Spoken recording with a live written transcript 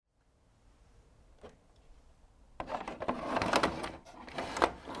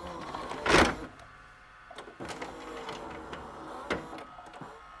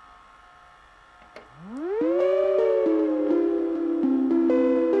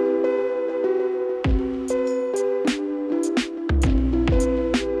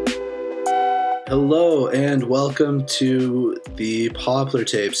Hello and welcome to the Poplar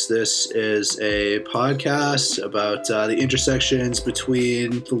Tapes. This is a podcast about the intersections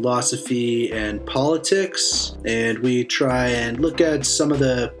between philosophy and politics, and we try and look at some of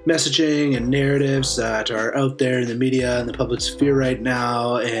the messaging and narratives that are out there in the media and the public sphere right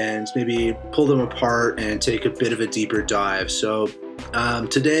now, and maybe pull them apart and take a bit of a deeper dive. So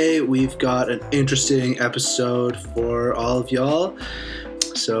today we've got an interesting episode for all of y'all.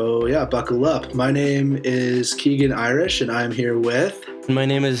 So yeah, buckle up. My name is Keegan Irish, and I'm here with... My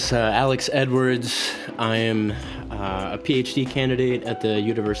name is Alex Edwards. I am a PhD candidate at the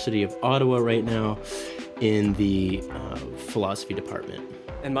University of Ottawa right now in the philosophy department.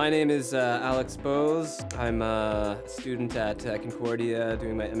 And my name is Alex Bose. I'm a student at Concordia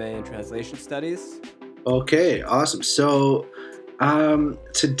doing my MA in Translation Studies. Okay, awesome. So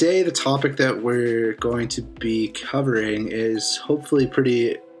today the topic that we're going to be covering is hopefully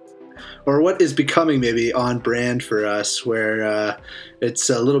or what is becoming maybe on brand for us, where we're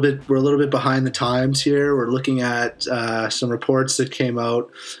a little bit behind the times here. We're looking at some reports that came out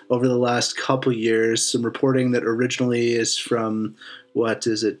over the last couple years, some reporting that originally is from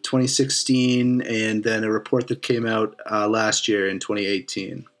 2016, and then a report that came out last year in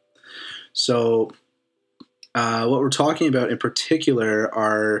 2018. So what we're talking about in particular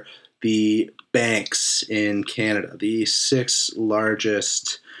are the banks in Canada. The six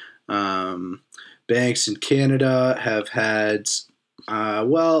largest banks in Canada have had,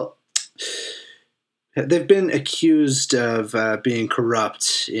 they've been accused of being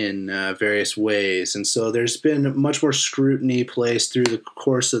corrupt in various ways. And so there's been much more scrutiny placed through the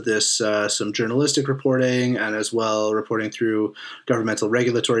course of this, some journalistic reporting, and as well reporting through governmental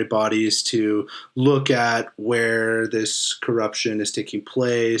regulatory bodies to look at where this corruption is taking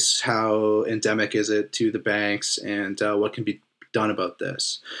place, how endemic is it to the banks, and what can be done about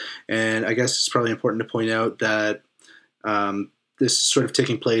this. And I guess it's probably important to point out that this is sort of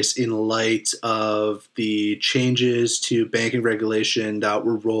taking place in light of the changes to banking regulation that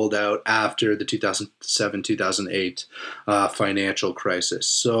were rolled out after the 2007-2008 financial crisis.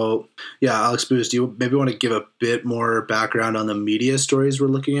 So, yeah, Alex Booz, do you maybe want to give a bit more background on the media stories we're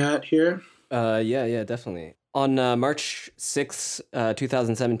looking at here? Yeah, definitely. On March 6,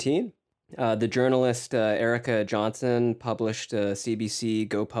 2017, the journalist Erica Johnson published a CBC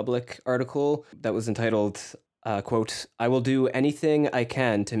Go Public article that was entitled, quote, "I will do anything I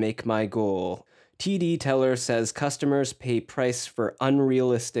can to make my goal. TD teller says customers pay price for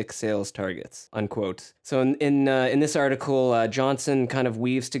unrealistic sales targets," unquote. So in this article, Johnson kind of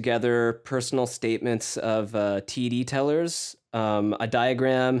weaves together personal statements of TD tellers, a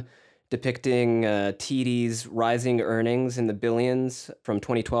diagram depicting TD's rising earnings in the billions from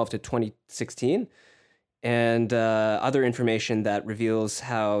 2012 to 2016, and other information that reveals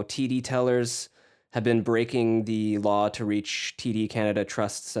how TD tellers have been breaking the law to reach TD Canada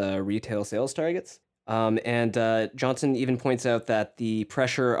Trust's retail sales targets. And Johnson even points out that the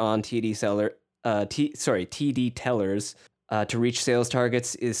pressure on TD tellers to reach sales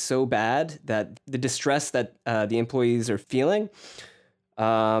targets is so bad that the distress that the employees are feeling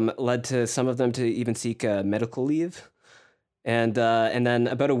led to some of them to even seek medical leave. And then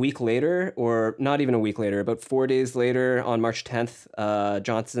about a week later, or not even a week later, about 4 days later, on March 10th,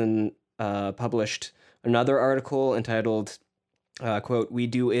 Johnson published another article entitled, quote, "We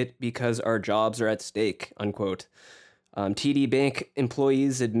do it because our jobs are at stake," unquote. TD Bank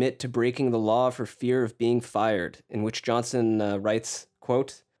employees admit to breaking the law for fear of being fired, in which Johnson writes,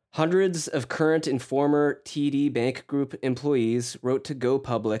 quote, "Hundreds of current and former TD Bank Group employees wrote to Go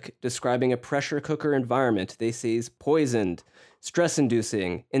Public describing a pressure cooker environment they say is poisoned,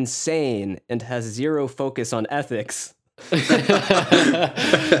 stress-inducing, insane, and has zero focus on ethics."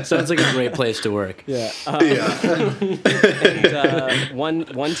 Sounds like a great place to work. Yeah. One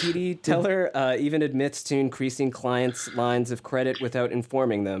TD teller even admits to increasing clients' lines of credit without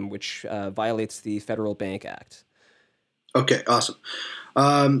informing them, which violates the Federal Bank Act. Okay, awesome.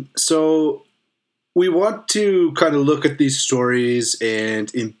 So we want to kind of look at these stories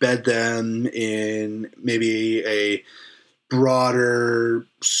and embed them in maybe a broader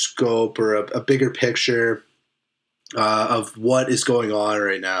scope or a bigger picture of what is going on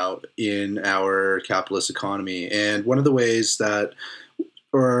right now in our capitalist economy. And one of the ways that,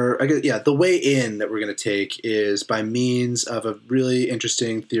 the way in that we're going to take is by means of a really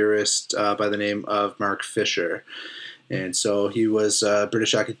interesting theorist by the name of Mark Fisher. And so he was a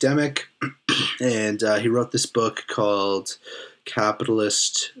British academic, and he wrote this book called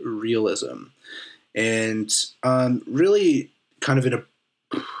Capitalist Realism. And really kind of in a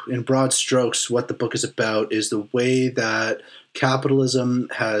in broad strokes, what the book is about is the way that capitalism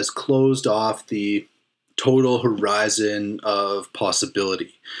has closed off the total horizon of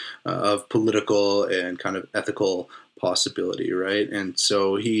possibility, of political and kind of ethical possibility, right? And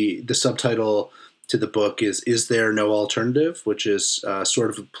so the subtitle to the book is There No Alternative?, which is sort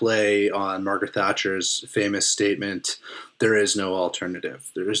of a play on Margaret Thatcher's famous statement, there is no alternative.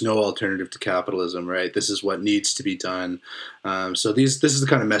 There is no alternative to capitalism, right? This is what needs to be done. So this is the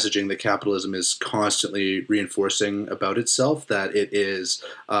kind of messaging that capitalism is constantly reinforcing about itself, that it is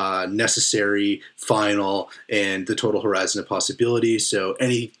necessary, final, and the total horizon of possibility. So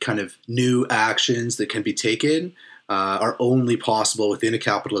any kind of new actions that can be taken are only possible within a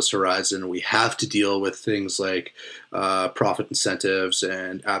capitalist horizon. We have to deal with things like profit incentives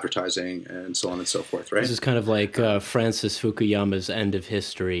and advertising and so on and so forth, right? This is kind of like Francis Fukuyama's end of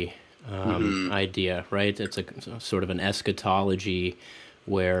history idea, right? It's a sort of an eschatology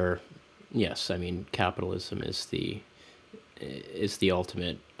where, yes, I mean, capitalism is the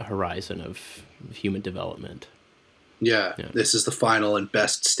ultimate horizon of human development. Yeah, this is the final and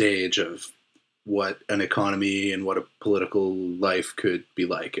best stage of what an economy and what a political life could be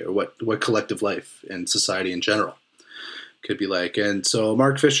like, or what collective life and society in general could be like. And so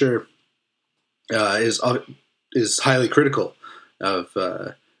Mark Fisher is highly critical of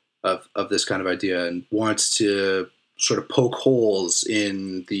this kind of idea and wants to sort of poke holes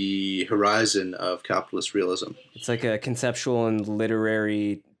in the horizon of capitalist realism. It's like a conceptual and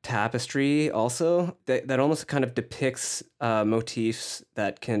literary tapestry also that almost kind of depicts motifs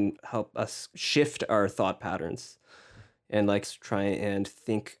that can help us shift our thought patterns and like try and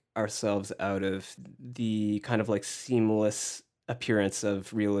think ourselves out of the kind of like seamless appearance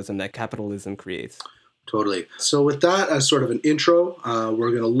of realism that capitalism creates. Totally. So with that as sort of an intro, we're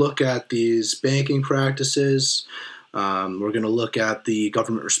going to look at these banking practices. We're going to look at the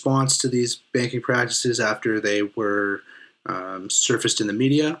government response to these banking practices after they were surfaced in the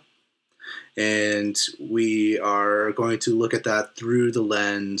media, and we are going to look at that through the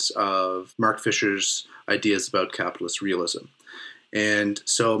lens of Mark Fisher's ideas about capitalist realism. And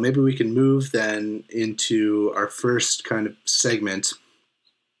so maybe we can move then into our first kind of segment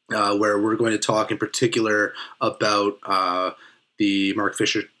where we're going to talk in particular about the Mark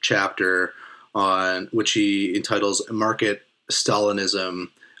Fisher chapter on which he entitles Market Stalinism,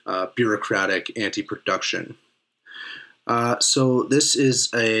 Bureaucratic Anti-Production. So this is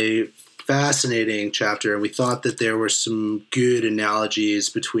a fascinating chapter, and we thought that there were some good analogies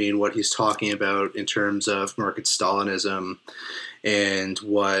between what he's talking about in terms of market Stalinism and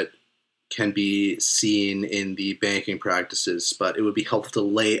what can be seen in the banking practices. But it would be helpful to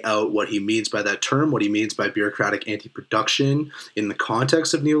lay out what he means by that term, what he means by bureaucratic anti-production in the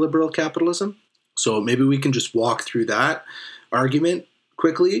context of neoliberal capitalism. So maybe we can just walk through that argument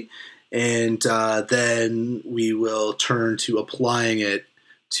quickly, and then we will turn to applying it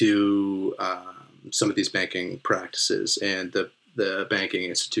to some of these banking practices and the banking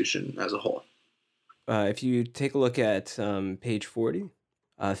institution as a whole. If you take a look at page 40,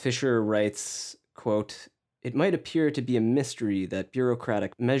 Fisher writes, quote, "It might appear to be a mystery that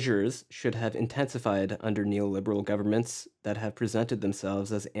bureaucratic measures should have intensified under neoliberal governments that have presented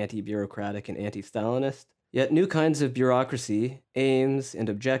themselves as anti-bureaucratic and anti-Stalinist. Yet new kinds of bureaucracy, aims and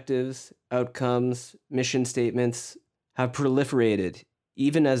objectives, outcomes, mission statements have proliferated,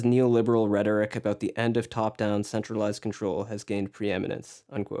 even as neoliberal rhetoric about the end of top-down centralized control has gained preeminence,"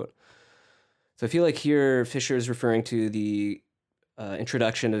 unquote. So I feel like here Fisher is referring to the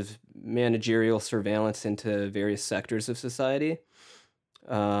introduction of managerial surveillance into various sectors of society.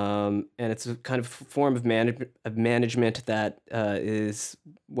 And it's a kind of form of management that is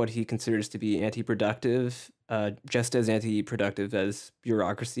what he considers to be anti-productive, just as anti-productive as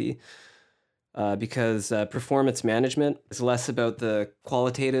bureaucracy, because performance management is less about the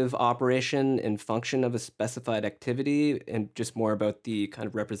qualitative operation and function of a specified activity and just more about the kind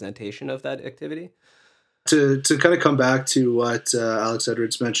of representation of that activity. To kind of come back to what Alex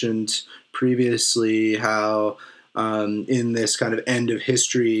Edwards mentioned previously, how in this kind of end of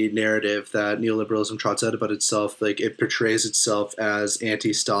history narrative that neoliberalism trots out about itself, like it portrays itself as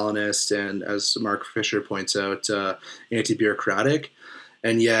anti-Stalinist and, as Mark Fisher points out, anti-bureaucratic.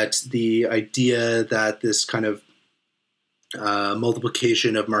 And yet the idea that this kind of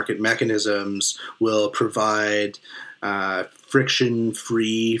multiplication of market mechanisms will provide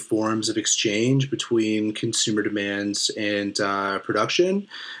friction-free forms of exchange between consumer demands and production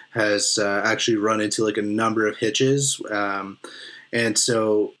has actually run into like a number of hitches. And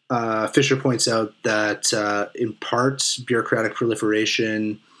so Fisher points out that in part bureaucratic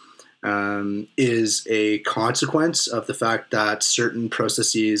proliferation is a consequence of the fact that certain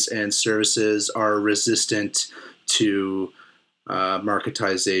processes and services are resistant to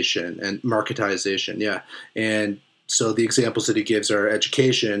marketization. Yeah. And so the examples that he gives are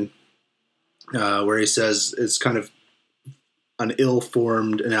education, where he says it's kind of an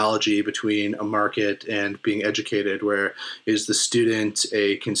ill-formed analogy between a market and being educated, where is the student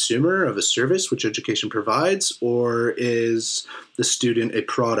a consumer of a service which education provides, or is the student a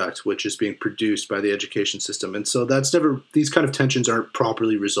product which is being produced by the education system? And so these kind of tensions aren't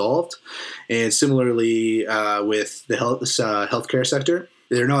properly resolved. And similarly with the healthcare sector,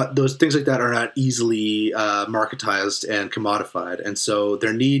 they're not, those things like that are not easily marketized and commodified. And so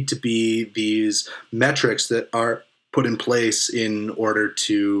there need to be these metrics that are put in place in order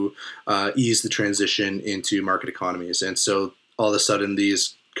to ease the transition into market economies. And so all of a sudden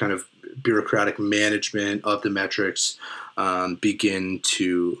these kind of bureaucratic management of the metrics begin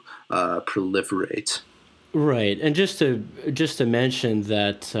to proliferate. Right. And just to mention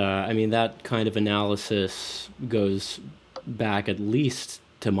that, that kind of analysis goes back at least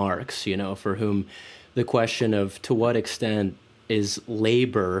to Marx, for whom the question of to what extent is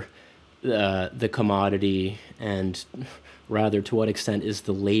labor the commodity, and rather to what extent is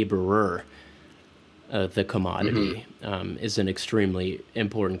the laborer the commodity, is an extremely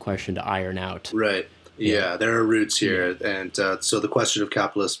important question to iron out. Right. Yeah, there are roots here. Yeah. And so the question of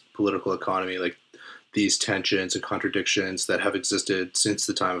capitalist political economy, like these tensions and contradictions that have existed since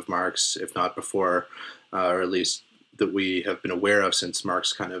the time of Marx, if not before, or at least that we have been aware of since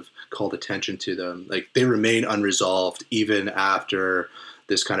Marx kind of called attention to them, like they remain unresolved even after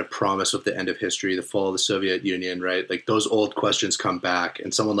this kind of promise of the end of history, the fall of the Soviet Union, right? Like those old questions come back,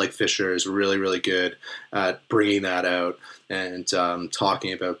 and someone like Fisher is really, really good at bringing that out and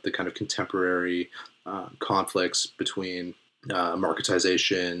talking about the kind of contemporary conflicts between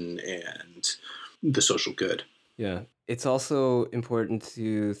marketization and the social good. Yeah. It's also important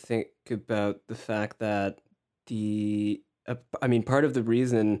to think about the fact that part of the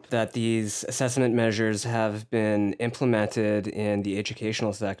reason that these assessment measures have been implemented in the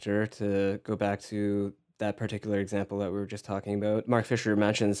educational sector, to go back to that particular example that we were just talking about, Mark Fisher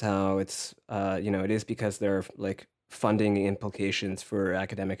mentions how it's, it is because there are like funding implications for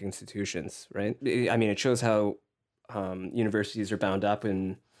academic institutions, right? It shows how universities are bound up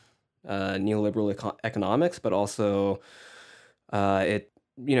in neoliberal economics, but also it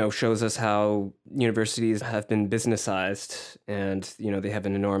shows us how universities have been businessized, and they have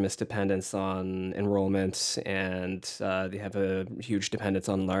an enormous dependence on enrollment, and they have a huge dependence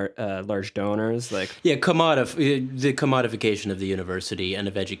on large donors. The commodification of the university and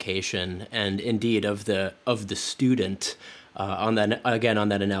of education, and indeed of the student. On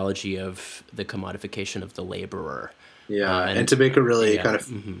that analogy of the commodification of the laborer. Yeah, and to make a really kind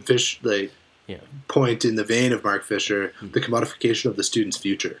of point in the vein of Mark Fisher, the commodification of the student's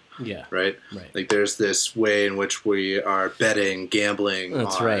future. Yeah. Right? Like there's this way in which we are gambling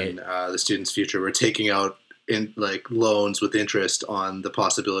on the student's future. We're taking out loans with interest on the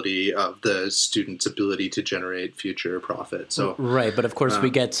possibility of the student's ability to generate future profit. So right, but of course we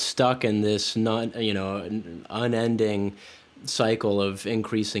get stuck in this unending cycle of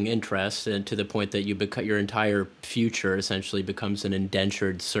increasing interest, and to the point that your entire future essentially becomes an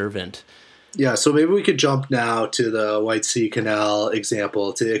indentured servant. Yeah, so maybe we could jump now to the White Sea Canal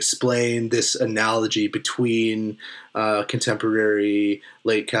example to explain this analogy between contemporary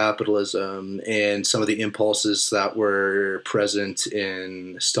late capitalism and some of the impulses that were present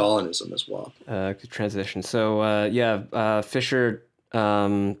in Stalinism as well. Good transition. So, Fisher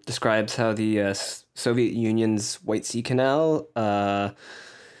describes how the Soviet Union's White Sea Canal,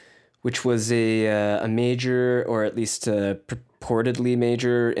 which was a major, or at least purportedly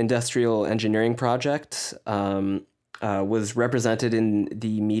major, industrial engineering project, was represented in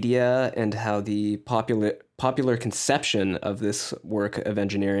the media, and how the popular conception of this work of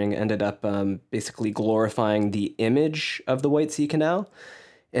engineering ended up basically glorifying the image of the White Sea Canal,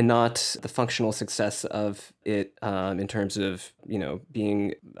 and not the functional success of it in terms of,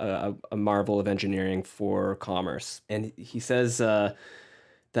 being a marvel of engineering for commerce. And he says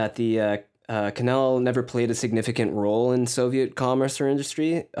that the canal never played a significant role in Soviet commerce or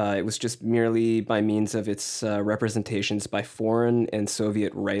industry. It was just merely by means of its representations by foreign and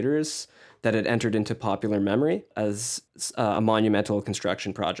Soviet writers that it entered into popular memory as a monumental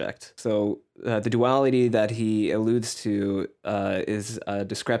construction project. So the duality that he alludes to is a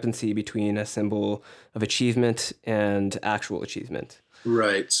discrepancy between a symbol of achievement and actual achievement.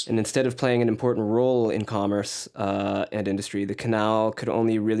 Right. And instead of playing an important role in commerce and industry, the canal could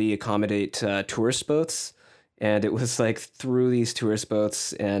only really accommodate tourist boats And it was like through these tourist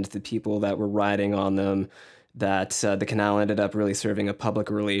boats and the people that were riding on them that the canal ended up really serving a public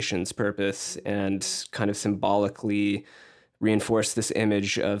relations purpose and kind of symbolically reinforced this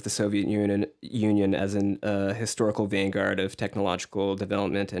image of the Soviet Union as an historical vanguard of technological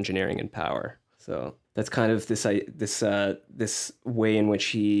development, engineering, and power. So that's kind of this way in which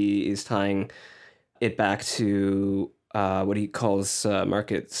he is tying it back to what he calls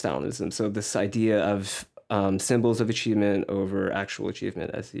market Stalinism. So this idea of symbols of achievement over actual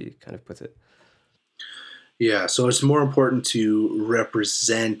achievement, as he kind of puts it. Yeah, so it's more important to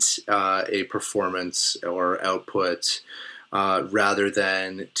represent a performance or output rather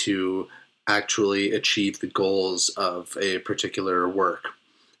than to actually achieve the goals of a particular work.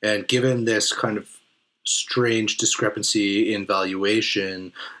 And given this kind of strange discrepancy in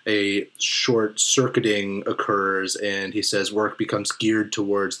valuation, a short-circuiting occurs, and he says work becomes geared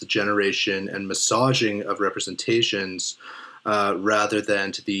towards the generation and massaging of representations rather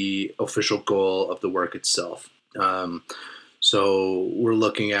than to the official goal of the work itself. So we're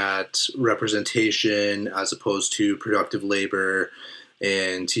looking at representation as opposed to productive labor,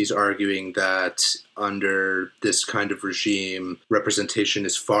 and he's arguing that under this kind of regime, representation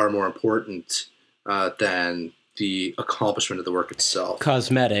is far more important than the accomplishment of the work itself.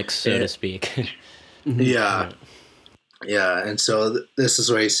 Cosmetics, so to speak. Yeah. Yeah, and so this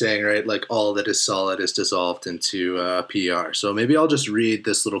is what he's saying, right? Like, all that is solid is dissolved into PR. So maybe I'll just read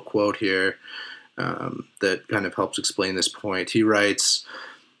this little quote here that kind of helps explain this point. He writes,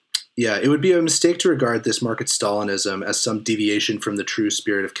 yeah, it would be a mistake to regard this market Stalinism as some deviation from the true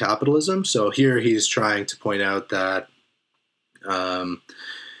spirit of capitalism. So here he's trying to point out that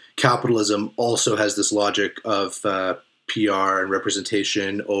capitalism also has this logic of PR and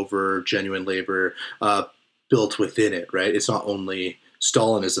representation over genuine labor built within it, right? It's not only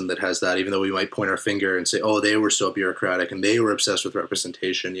Stalinism that has that, even though we might point our finger and say, oh, they were so bureaucratic and they were obsessed with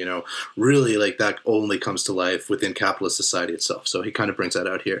representation, really, like, that only comes to life within capitalist society itself. So he kind of brings that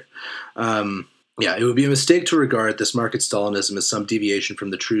out here. Yeah, it would be a mistake to regard this market Stalinism as some deviation from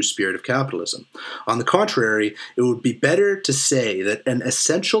the true spirit of capitalism. On the contrary, it would be better to say that an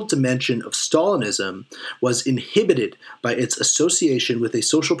essential dimension of Stalinism was inhibited by its association with a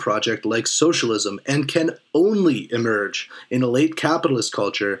social project like socialism and can only emerge in a late capitalist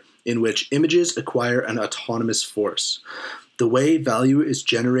culture in which images acquire an autonomous force. The way value is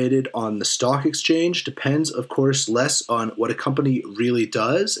generated on the stock exchange depends, of course, less on what a company really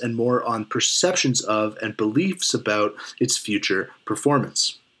does and more on perceptions of and beliefs about its future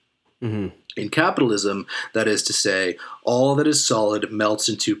performance. Mm-hmm. In capitalism, that is to say, all that is solid melts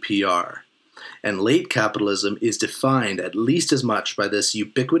into PR. And late capitalism is defined at least as much by this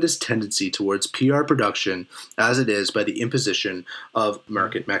ubiquitous tendency towards PR production as it is by the imposition of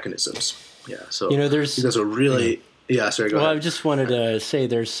market mechanisms. Yeah, so there's a really... Yeah, sorry, go ahead. I just wanted to say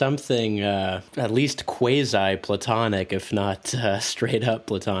there's something at least quasi-Platonic, if not straight up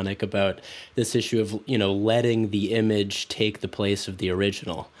Platonic, about this issue of, letting the image take the place of the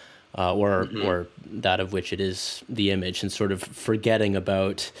original, or that of which it is the image, and sort of forgetting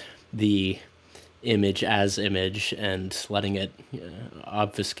about the image as image and letting it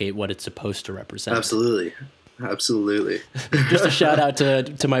obfuscate what it's supposed to represent. Absolutely. Just a shout out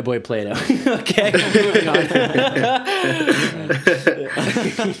to my boy Plato. Okay, moving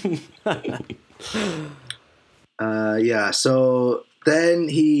on. So then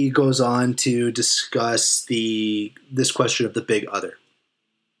he goes on to discuss this question of the big other.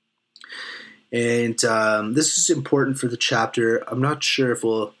 And this is important for the chapter. I'm not sure if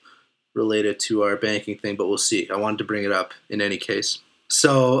we'll relate it to our banking thing, but we'll see. I wanted to bring it up in any case.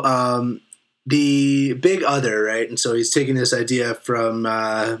 So the big other, right? And so he's taking this idea from,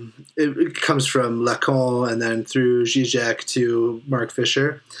 it comes from Lacan and then through Zizek to Mark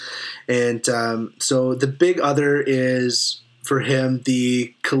Fisher. And so the big other is, for him,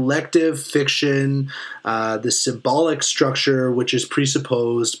 the collective fiction, the symbolic structure which is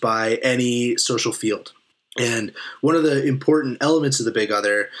presupposed by any social field. And one of the important elements of the big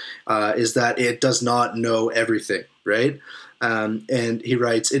other is that it does not know everything, right? And he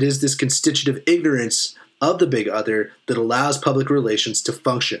writes, it is this constitutive ignorance of the big other that allows public relations to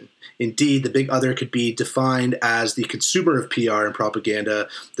function. Indeed, the big other could be defined as the consumer of PR and propaganda,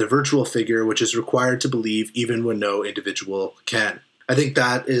 the virtual figure which is required to believe even when no individual can. I think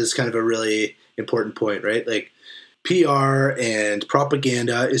that is kind of a really important point, right? Like, PR and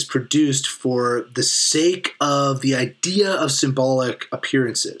propaganda is produced for the sake of the idea of symbolic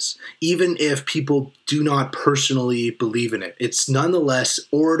appearances, even if people do not personally believe in it. It's nonetheless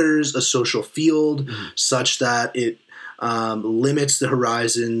orders a social field such that it limits the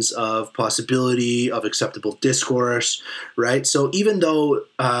horizons of possibility of acceptable discourse, right? So even though,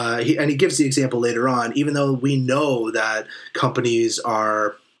 he gives the example later on, even though we know that companies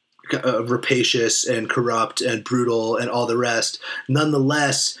are rapacious and corrupt and brutal and all the rest,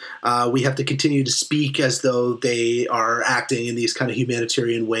 nonetheless, we have to continue to speak as though they are acting in these kind of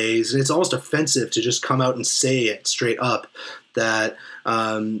humanitarian ways. And it's almost offensive to just come out and say it straight up that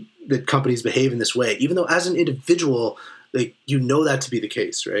that companies behave in this way, even though as an individual, like, you know that to be the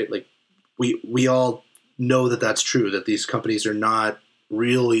case, right? Like we all know that that's true, that these companies are not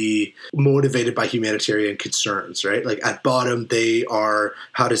really motivated by humanitarian concerns, right? Like at bottom, they are,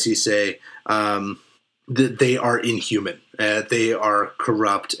 how does he say, they are inhuman, they are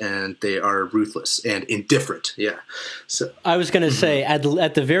corrupt, and they are ruthless and indifferent. Yeah. So I was going to say, at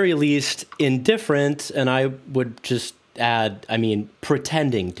the very least, indifferent, and I would just add, I mean,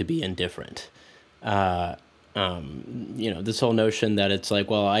 pretending to be indifferent. This whole notion that it's like,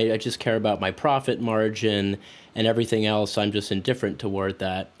 well, I just care about my profit margin and everything else, I'm just indifferent toward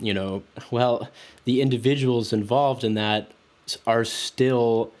that. Well, the individuals involved in that are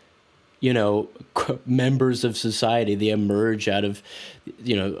still, members of society. They emerge out of,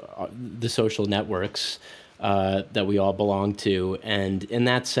 the social networks that we all belong to. And in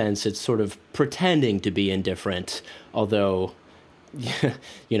that sense, it's sort of pretending to be indifferent, although,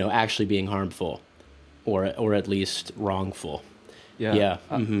 actually being harmful. Or at least wrongful. Yeah.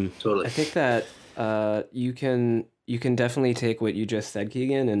 Totally. I think that you can definitely take what you just said,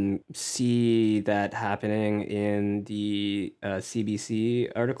 Keegan, and see that happening in the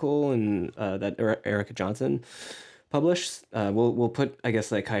CBC article and that Erica Johnson published. We'll put, I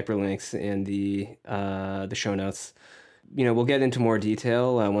guess, like hyperlinks in the show notes. We'll get into more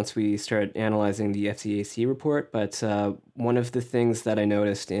detail once we start analyzing the FCAC report. But one of the things that I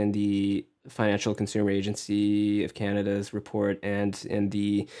noticed in the Financial Consumer Agency of Canada's report and in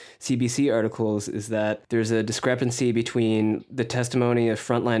the CBC articles is that there's a discrepancy between the testimony of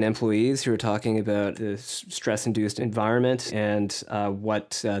frontline employees who are talking about the stress-induced environment and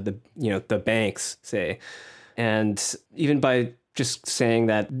what the banks say. And even by just saying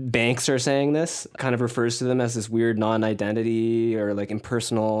that banks are saying this kind of refers to them as this weird non-identity or like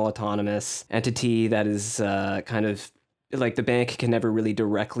impersonal autonomous entity that is kind of like the bank can never really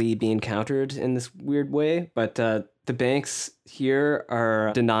directly be encountered in this weird way. But the banks here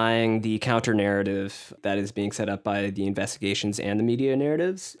are denying the counter narrative that is being set up by the investigations and the media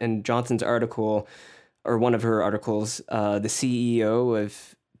narratives. And Johnson's article, or one of her articles, the CEO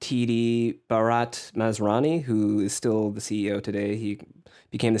of TD, Bharat Masrani, who is still the CEO today, he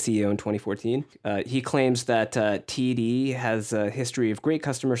became the CEO in 2014. He claims that TD has a history of great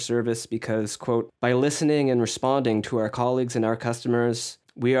customer service because, quote, by listening and responding to our colleagues and our customers,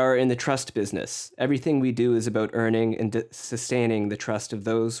 we are in the trust business. Everything we do is about earning and sustaining the trust of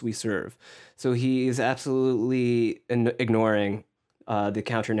those we serve. So he is absolutely ignoring the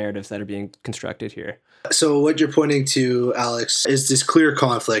counter narratives that are being constructed here. So what you're pointing to, Alex, is this clear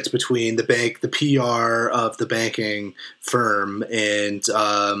conflict between the bank, the PR of the banking firm, and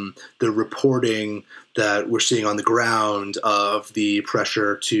the reporting that we're seeing on the ground of the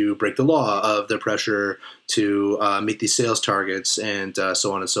pressure to break the law, of the pressure to meet these sales targets, and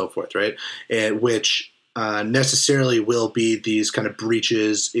so on and so forth, right? And which necessarily will be these kind of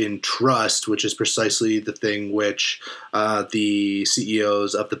breaches in trust, which is precisely the thing which the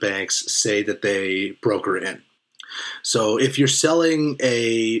CEOs of the banks say that they broker in. So if you're selling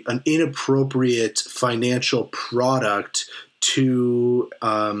an inappropriate financial product to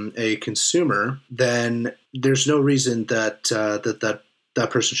a consumer, then there's no reason that that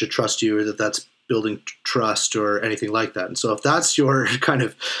person should trust you, or that's building trust or anything like that. And so if that's your kind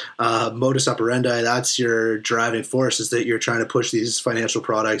of modus operandi, that's your driving force, is that you're trying to push these financial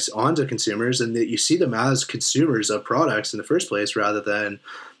products onto consumers and that you see them as consumers of products in the first place rather than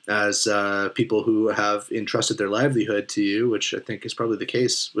as people who have entrusted their livelihood to you, which I think is probably the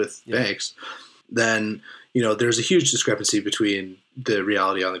case with banks, then there's a huge discrepancy between the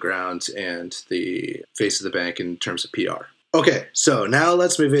reality on the ground and the face of the bank in terms of PR. Okay, so now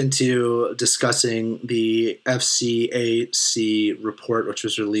let's move into discussing the FCAC report, which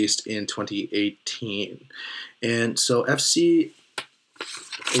was released in 2018. And so FCAC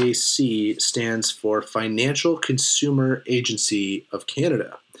stands for Financial Consumer Agency of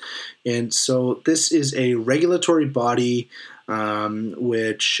Canada. And so this is a regulatory body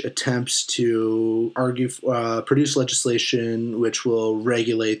which attempts to produce legislation which will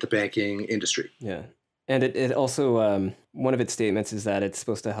regulate the banking industry. Yeah. And it also, one of its statements is that it's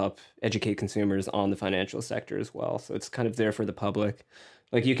supposed to help educate consumers on the financial sector as well. So it's kind of there for the public.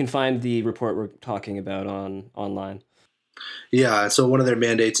 Like you can find the report we're talking about online. Yeah, so one of their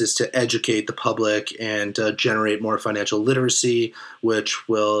mandates is to educate the public and generate more financial literacy, which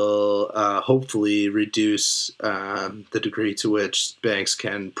will hopefully reduce the degree to which banks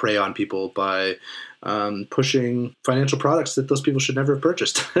can prey on people by pushing financial products that those people should never have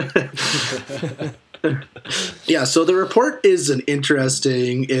purchased. Yeah, so the report is an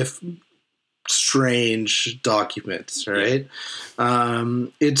interesting, if strange document, right?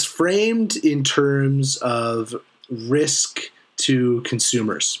 It's framed in terms of risk to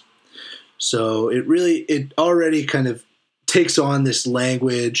consumers. So it already kind of takes on this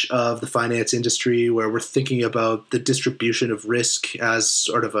language of the finance industry where we're thinking about the distribution of risk as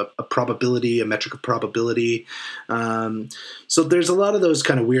sort of a probability, a metric of probability. So there's a lot of those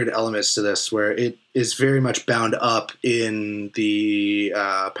kind of weird elements to this where it is very much bound up in the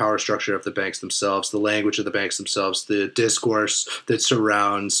power structure of the banks themselves, the language of the banks themselves, the discourse that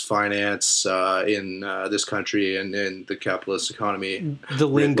surrounds finance in this country and in the capitalist economy. The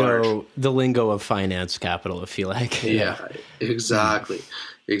lingo of finance capital, if you like. Yeah, exactly.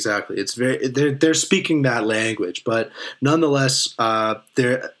 Exactly. It's they're speaking that language, but nonetheless,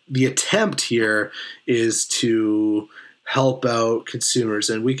 the attempt here is to help out consumers,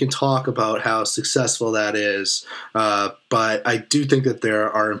 and we can talk about how successful that is. But I do think that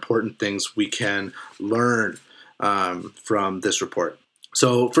there are important things we can learn from this report.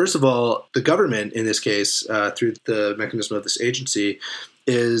 So first of all, the government in this case, through the mechanism of this agency,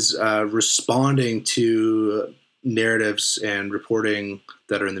 is responding to narratives and reporting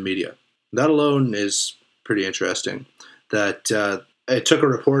that are in the media. That alone is pretty interesting. That it took a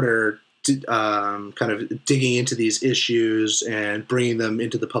reporter kind of digging into these issues and bringing them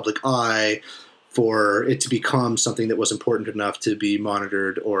into the public eye for it to become something that was important enough to be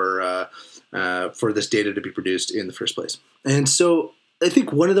monitored or for this data to be produced in the first place. And so I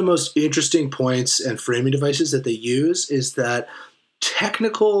think one of the most interesting points and framing devices that they use is that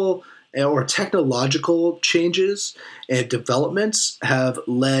technical or technological changes and developments have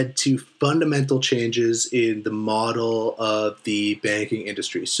led to fundamental changes in the model of the banking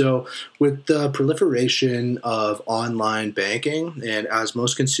industry. So with the proliferation of online banking, and as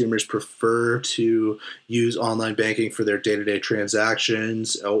most consumers prefer to use online banking for their day-to-day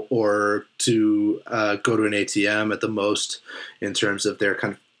transactions or to go to an ATM at the most in terms of their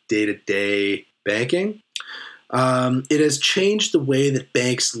kind of day-to-day banking, it has changed the way that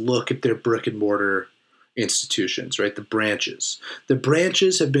banks look at their brick and mortar institutions, right? The branches. The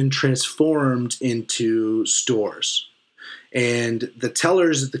branches have been transformed into stores. And the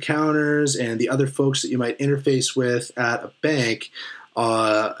tellers at the counters and the other folks that you might interface with at a bank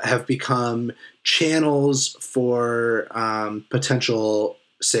have become channels for potential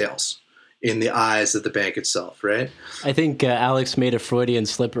sales in the eyes of the bank itself, right? I think Alex made a Freudian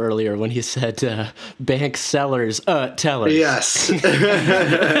slip earlier when he said bank sellers, tellers. Yes.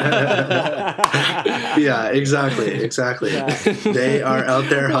 Yeah, exactly. Yeah. They are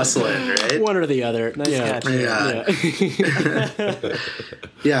out there hustling, right? One or the other. Nice catch. Yeah.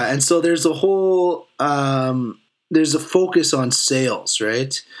 Yeah, and so there's a whole, there's a focus on sales,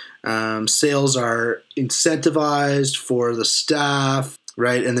 right? Sales are incentivized for the staff,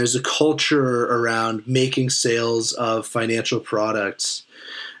 right? And there's a culture around making sales of financial products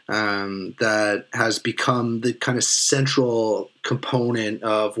that has become the kind of central component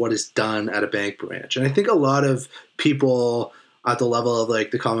of what is done at a bank branch. And I think a lot of people at the level of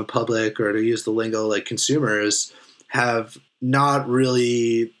like the common public, or to use the lingo, like consumers, have not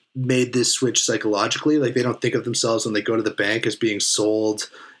really made this switch psychologically. Like they don't think of themselves when they go to the bank as being sold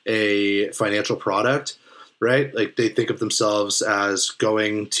a financial product. Right? Like they think of themselves as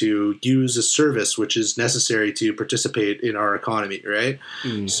going to use a service which is necessary to participate in our economy, right?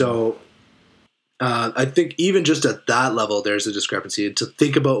 Mm-hmm. So I think even just at that level, there's a discrepancy. And to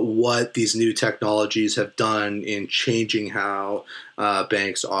think about what these new technologies have done in changing how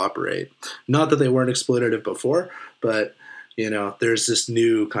banks operate. Not that they weren't exploitative before, but there's this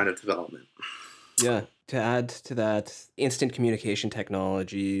new kind of development. Yeah. To add to that, instant communication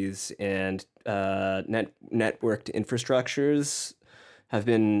technologies and networked infrastructures have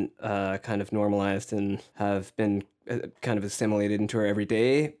been kind of normalized and have been kind of assimilated into our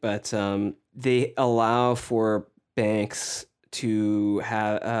everyday, but they allow for banks to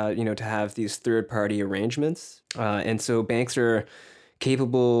have these third-party arrangements, and so banks are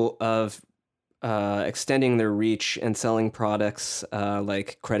capable of extending their reach and selling products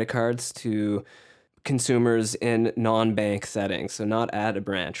like credit cards to consumers in non-bank settings, so not at a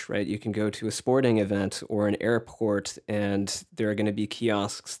branch, right? You can go to a sporting event or an airport, and there are going to be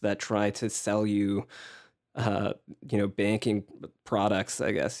kiosks that try to sell you, banking products,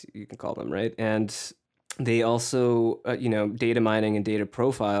 I guess you can call them, right? And They also, data mining and data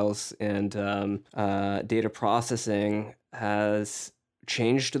profiles and data processing has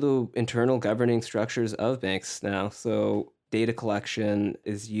changed the internal governing structures of banks now. So data collection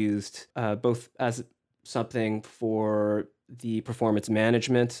is used both as something for the performance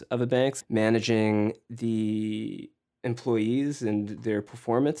management of a bank, managing the employees and their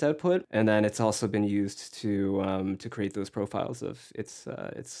performance output, and then it's also been used to create those profiles of its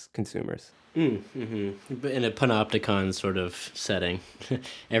consumers. Mm-hmm. In a panopticon sort of setting,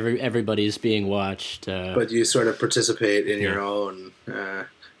 everybody's being watched, but you sort of participate in your own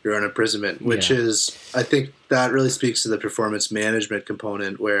imprisonment, which is, I think, that really speaks to the performance management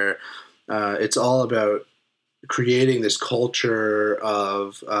component, where it's all about creating this culture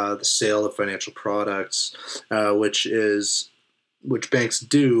of the sale of financial products, which banks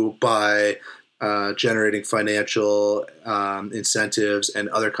do by generating financial incentives and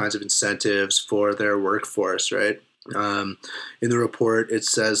other kinds of incentives for their workforce, right? In the report, it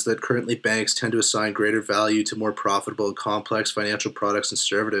says that currently banks tend to assign greater value to more profitable and complex financial products and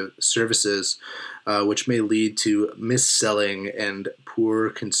services, which may lead to mis-selling and poor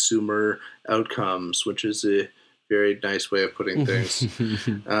consumer outcomes, which is a very nice way of putting things.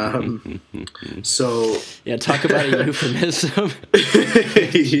 So yeah, talk about a euphemism.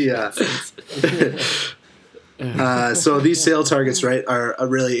 Yeah. So these sale targets, right, are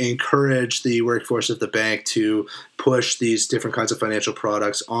really encourage the workforce of the bank to push these different kinds of financial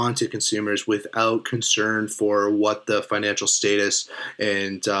products onto consumers without concern for what the financial status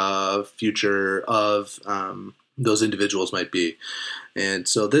and future of those individuals might be. And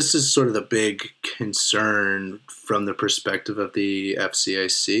so this is sort of the big concern from the perspective of the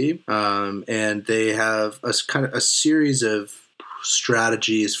FCIC. And they have a series of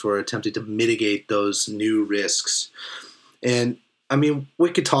strategies for attempting to mitigate those new risks. And I mean, we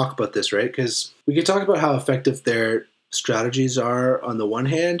could talk about this, right? Because we could talk about how effective their strategies are on the one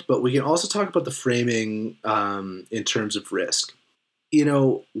hand, but we can also talk about the framing in terms of risk.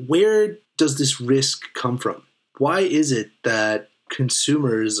 Where does this risk come from? Why is it that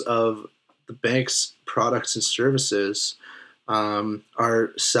consumers of the bank's products and services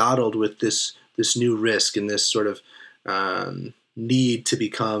are saddled with this new risk and this sort of need to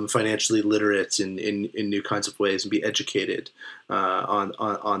become financially literate in new kinds of ways and be educated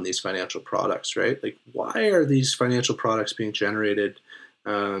on these financial products, right? Like, why are these financial products being generated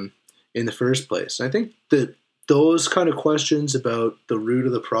in the first place? And I think that those kind of questions about the root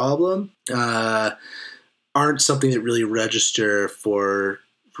of the problem aren't something that really register for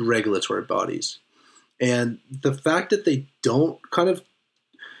regulatory bodies. And the fact that they don't kind of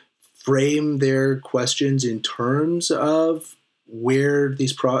frame their questions in terms of where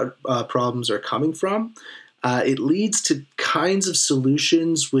these problems are coming from, it leads to kinds of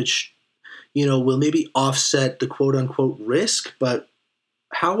solutions which, will maybe offset the quote-unquote risk, but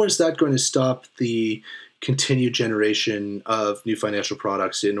how is that going to stop the continued generation of new financial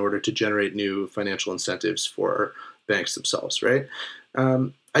products in order to generate new financial incentives for banks themselves, right?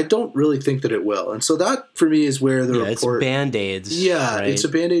 I don't really think that it will. And so that, for me, is where the report... it's Band-Aids. Yeah, right? It's a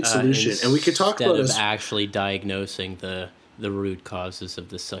Band-Aid solution. And we could talk about... Instead of actually diagnosing the root causes of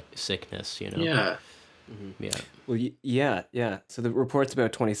the sickness, Yeah. Mm-hmm. Yeah. Well, yeah. So the report's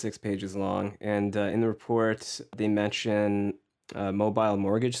about 26 pages long. And in the report, they mention mobile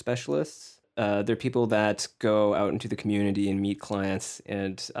mortgage specialists. They're people that go out into the community and meet clients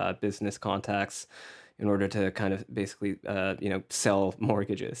and business contacts in order to kind of basically, sell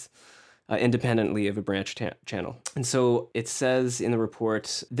mortgages independently of a branch channel. And so it says in the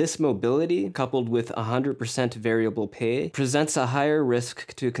report, this mobility, coupled with 100% variable pay, presents a higher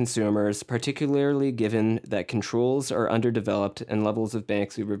risk to consumers, particularly given that controls are underdeveloped and levels of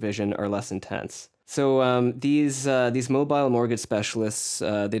bank supervision are less intense. So these mobile mortgage specialists,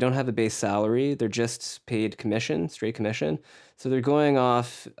 they don't have a base salary. They're just paid commission, straight commission. So they're going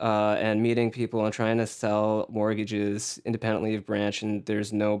off and meeting people and trying to sell mortgages independently of branch, and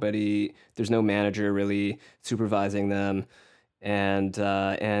there's no manager really supervising them. And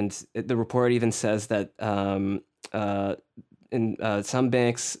the report even says that some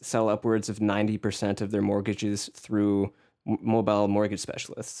banks sell upwards of 90% of their mortgages through mobile mortgage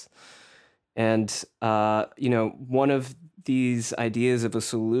specialists. And, one of these ideas of a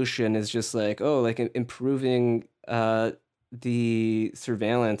solution is just like, improving the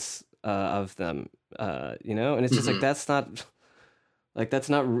surveillance of them, and it's just like, that's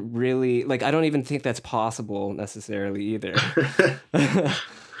not really, like, I don't even think that's possible necessarily either.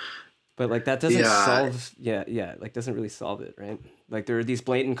 But like, that doesn't solve, doesn't really solve it, right? Like, there are these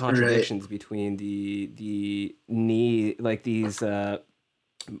blatant contradictions between the need, like these,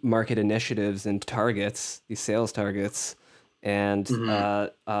 market initiatives and targets, these sales targets, and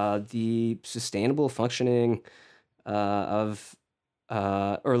the sustainable functioning of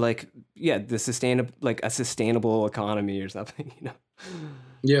or like the sustainable, like a sustainable economy or something, you know.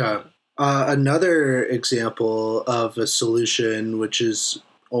 Yeah. Another example of a solution which is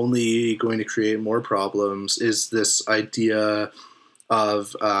only going to create more problems is this idea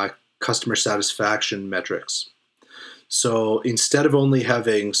of customer satisfaction metrics. So instead of only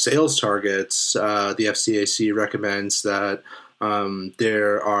having sales targets, the FCAC recommends that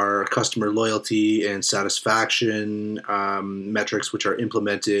there are customer loyalty and satisfaction metrics which are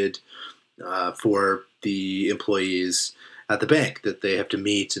implemented for the employees at the bank that they have to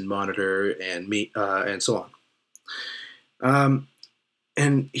meet and monitor and so on.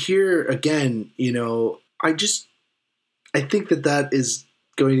 And here again, I think that is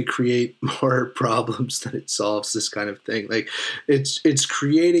going to create more problems than it solves, this kind of thing. Like it's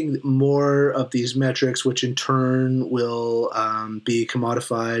creating more of these metrics, which in turn will be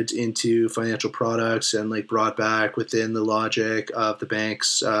commodified into financial products and like brought back within the logic of the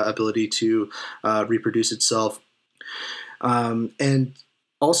bank's ability to reproduce itself. And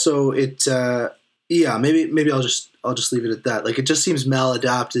also maybe I'll just leave it at that. Like it just seems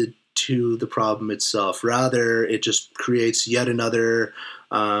maladapted to the problem itself. Rather, it just creates yet another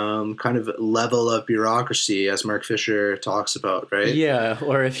kind of level of bureaucracy, as Mark Fisher talks about, right? Yeah,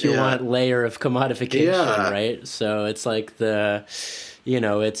 or if you want, layer of commodification, right? So it's like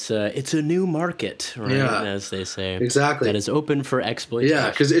it's a new market, right? As they say, exactly, that is open for exploitation.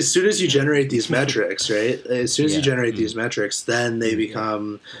 Yeah, because as soon as you generate these metrics, right? As soon as you generate these metrics, then they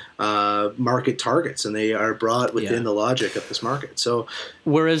become market targets, and they are brought within the logic of this market. So,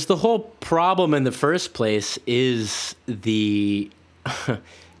 whereas the whole problem in the first place is the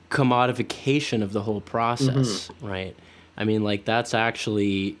commodification of the whole process, right? I mean, like that's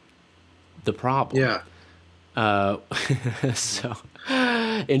actually the problem. Yeah. So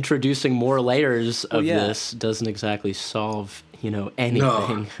introducing more layers of this doesn't exactly solve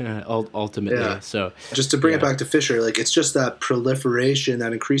anything ultimately. Yeah. So just to bring it back to Fisher, like it's just that proliferation,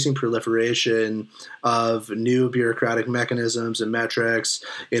 that increasing proliferation of new bureaucratic mechanisms and metrics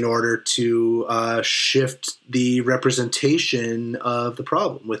in order to shift the representation of the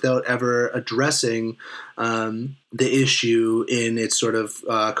problem without ever addressing the issue in its sort of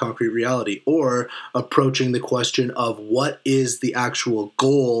concrete reality, or approaching the question of what is the actual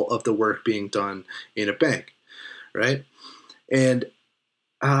goal of the work being done in a bank, right? And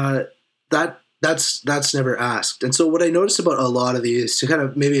that's never asked. And so what I noticed about a lot of these, to kind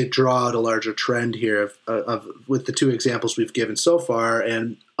of maybe draw out a larger trend here of with the two examples we've given so far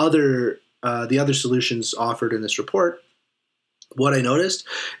and the other solutions offered in this report, what I noticed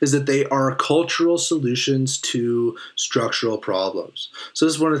is that they are cultural solutions to structural problems. So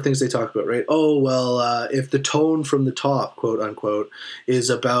this is one of the things they talk about, right? Oh, well, if the tone from the top, quote unquote, is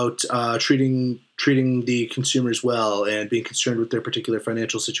about treating the consumers well and being concerned with their particular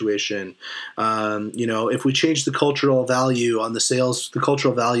financial situation, if we change the cultural value on the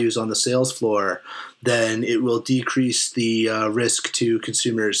cultural values on the sales floor, then it will decrease the risk to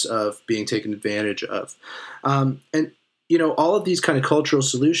consumers of being taken advantage of. And all of these kind of cultural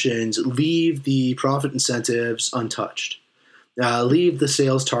solutions leave the profit incentives untouched, leave the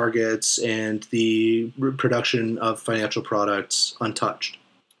sales targets and the production of financial products untouched.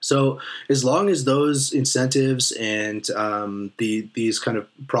 So as long as those incentives and these kind of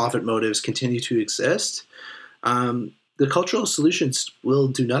profit motives continue to exist, the cultural solutions will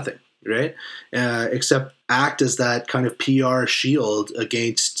do nothing, right? Except act as that kind of PR shield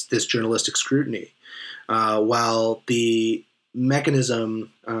against this journalistic scrutiny. While the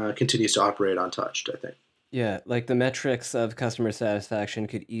mechanism continues to operate untouched, I think. Yeah, like the metrics of customer satisfaction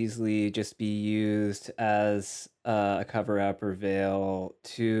could easily just be used as a cover-up or veil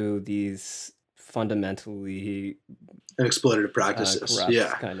to these fundamentally exploitative practices.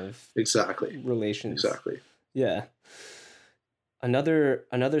 Corrupt kind of exactly relations. Exactly. Yeah. Another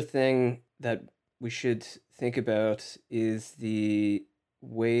thing that we should think about is the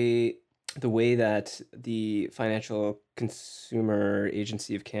way that the Financial Consumer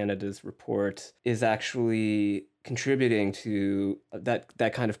Agency of Canada's report is actually contributing to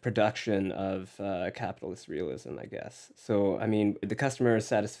that kind of production of capitalist realism, I guess. So, I mean, the customer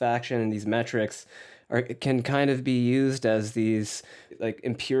satisfaction and these metrics can kind of be used as these like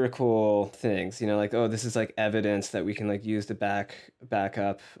empirical things, like, oh, this is like evidence that we can like use to back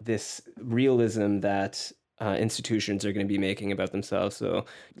up this realism that institutions are going to be making about themselves. So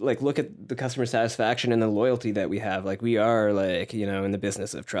like, look at the customer satisfaction and the loyalty that we have. Like we are like, in the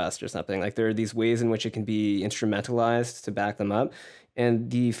business of trust or something. Like there are these ways in which it can be instrumentalized to back them up.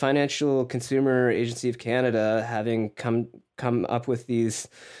 And the Financial Consumer Agency of Canada, having come up with these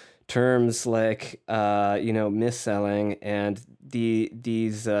terms like mis-selling and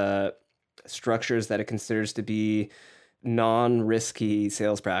these structures that it considers to be non-risky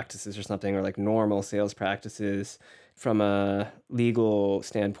sales practices or something, or like normal sales practices from a legal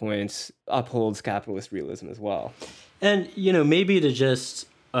standpoint, upholds capitalist realism as well. And, maybe to just,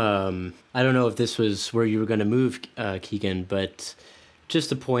 I don't know if this was where you were going to move, Keegan, but just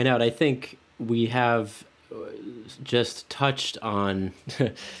to point out, I think we have just touched on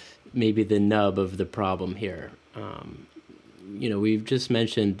maybe the nub of the problem here. We've just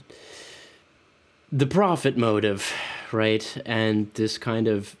mentioned the profit motive, right? And this kind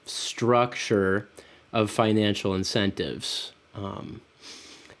of structure of financial incentives.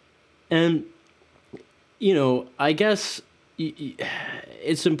 And, I guess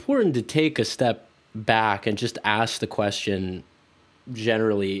it's important to take a step back and just ask the question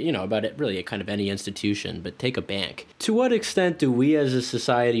generally, about it really kind of any institution, but take a bank. To what extent do we as a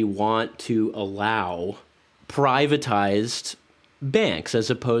society want to allow privatized banks as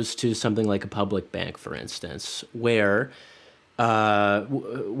opposed to something like a public bank, for instance, where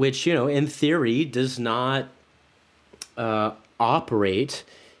which in theory does not operate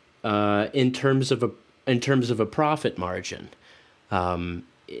in terms of a profit margin.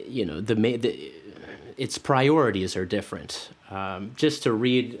 Its priorities are different. Just to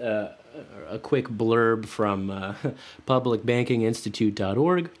read a quick blurb from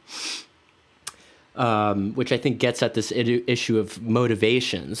publicbankinginstitute.org. Which I think gets at this issue of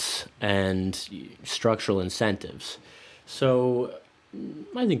motivations and structural incentives. So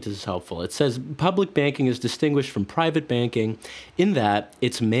I think this is helpful. It says, public banking is distinguished from private banking in that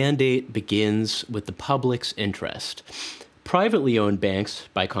its mandate begins with the public's interest. Privately owned banks,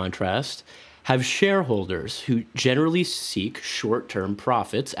 by contrast, have shareholders who generally seek short-term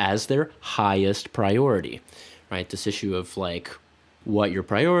profits as their highest priority, right? This issue of like what your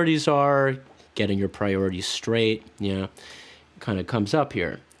priorities are, getting your priorities straight, kind of comes up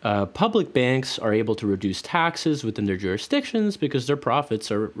here. Public banks are able to reduce taxes within their jurisdictions because their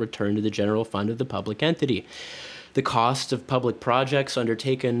profits are returned to the general fund of the public entity. The costs of public projects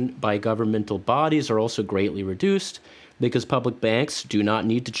undertaken by governmental bodies are also greatly reduced because public banks do not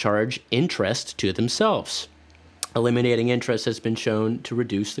need to charge interest to themselves. Eliminating interest has been shown to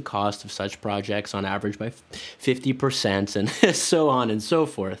reduce the cost of such projects on average by 50% and so on and so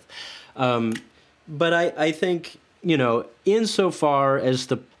forth. But I think, insofar as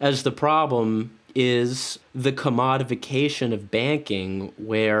the problem is the commodification of banking,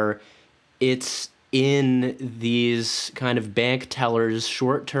 where it's in these kind of bank tellers'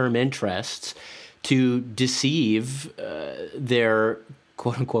 short-term interests to deceive their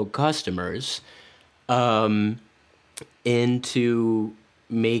quote-unquote customers into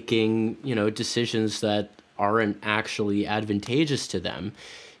making, decisions that aren't actually advantageous to them.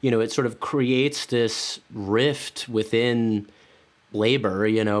 It sort of creates this rift within labor,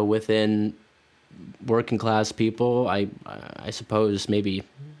 within working class people. I suppose maybe,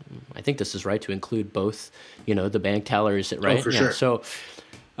 I think this is right to include both, the bank tellers, right? Oh, for sure. So,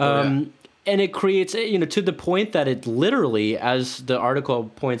 and it creates, to the point that it literally, as the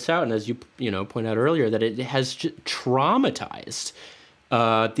article points out, and as you point out earlier, that it has traumatized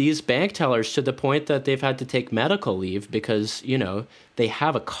these bank tellers to the point that they've had to take medical leave because, they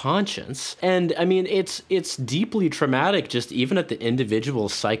have a conscience. And I mean, it's deeply traumatic, just even at the individual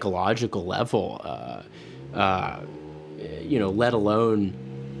psychological level, let alone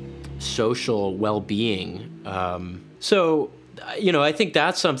social well-being. So, I think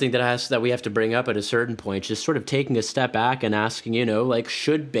that's something that we have to bring up at a certain point, just sort of taking a step back and asking,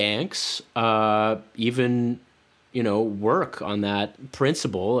 should banks even work on that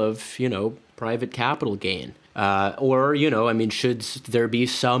principle of, private capital gain? Or, should there be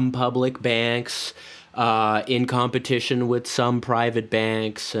some public banks in competition with some private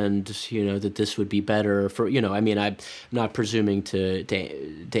banks, and, that this would be better for, I'm not presuming to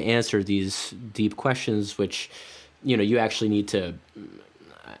answer these deep questions, which, you actually need to,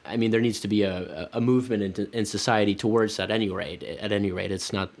 there needs to be a movement in society towards that. At any rate,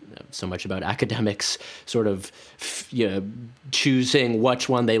 it's not so much about academics sort of, choosing which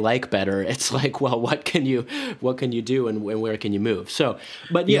one they like better. It's like, well, what can you do and where can you move? So,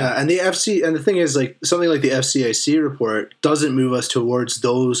 but and the thing is, like, something like the FCIC report doesn't move us towards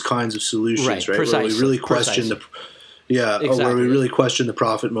those kinds of solutions, right? Precisely, where we really question Yeah, exactly. where we really question the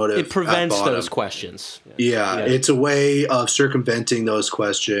profit motive. It prevents those questions. Yeah, it's a way of circumventing those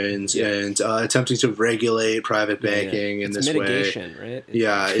questions and attempting to regulate private banking in this mitigation, way. Right?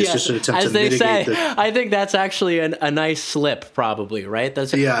 It's just an attempt as to they mitigate say. I think that's actually a nice slip, probably, right? We're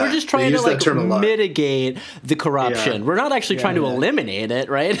just trying to like mitigate the corruption. We're not actually trying to eliminate it,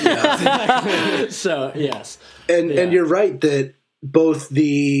 right? Yeah. So yes, and you're right that both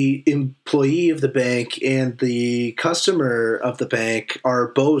the employee of the bank and the customer of the bank are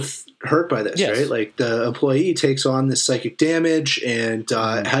both hurt by this, right? Like the employee takes on this psychic damage and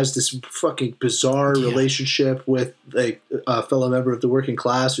has this fucking bizarre relationship with like a fellow member of the working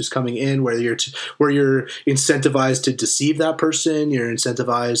class who's coming in, where you're incentivized to deceive that person, you're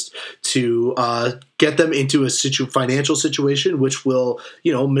incentivized to get them into a financial situation which will,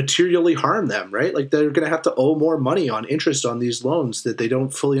 materially harm them, right? Like they're going to have to owe more money on interest on these loans that they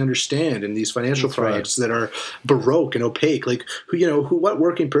don't fully understand, and these financial products that are baroque and opaque. Like what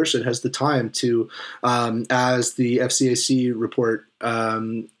working person has the time to, as the FCAC report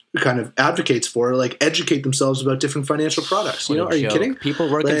kind of advocates for, like educate themselves about different financial products. Are you kidding? People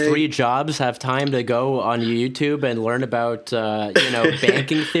working 3 jobs have time to go on YouTube and learn about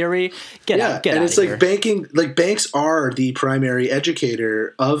banking theory. Get out it's of like banking. Like banks are the primary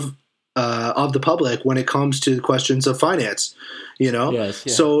educator of the public when it comes to questions of finance.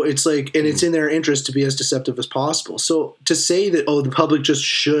 So it's like, and it's in their interest to be as deceptive as possible. So to say that, the public just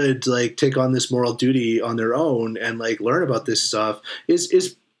should like take on this moral duty on their own and like learn about this stuff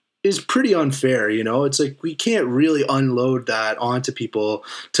is pretty unfair. It's like we can't really unload that onto people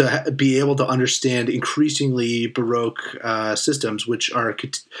to be able to understand increasingly baroque systems, which are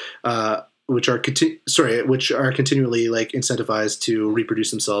continually like incentivized to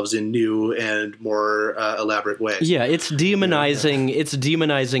reproduce themselves in new and more elaborate ways. Yeah, it's demonizing. It's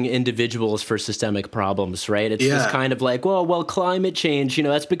demonizing individuals for systemic problems, right? It's just kind of like, well, climate change.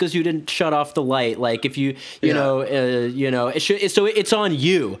 That's because you didn't shut off the light. Like if you, so it's on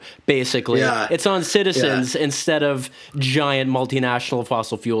you basically. Yeah. It's on citizens instead of giant multinational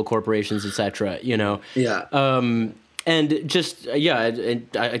fossil fuel corporations, etc. And just,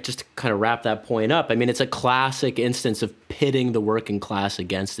 I just kind of wrap that point up. I mean, it's a classic instance of pitting the working class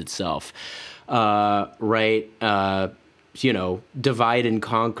against itself, right? Divide and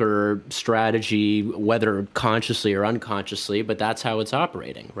conquer strategy, whether consciously or unconsciously, but that's how it's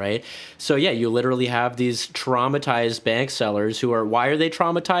operating, right? So you literally have these traumatized bank sellers why are they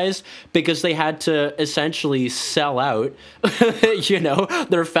traumatized? Because they had to essentially sell out,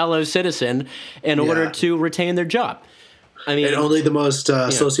 their fellow citizen in order to retain their job. I mean, and only the most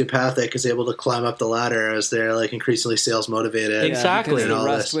sociopathic is able to climb up the ladder as they're like increasingly sales motivated. Exactly. The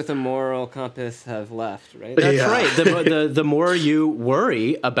rest with a moral compass have left, right? That's right. The more you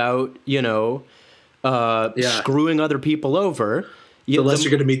worry about, screwing other people over, the less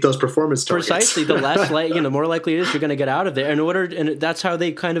you're going to meet those performance targets. Precisely. The less, the more likely it is you're going to get out of there. And that's how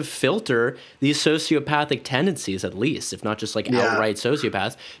they kind of filter these sociopathic tendencies, at least, if not just like outright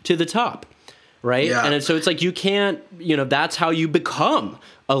sociopaths, to the top. Right. Yeah. And so it's like you can't, that's how you become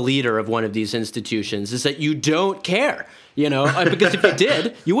a leader of one of these institutions, is that you don't care, because if you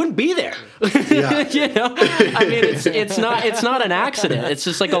did, you wouldn't be there. I mean, it's not an accident. It's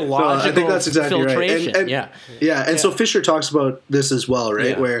just like a logical I think that's exactly filtration. Right. And so Fisher talks about this as well,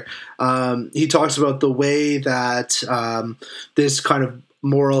 right? Where he talks about the way that this kind of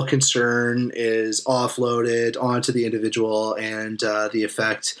moral concern is offloaded onto the individual and the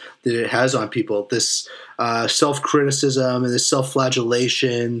effect that it has on people. This self-criticism and this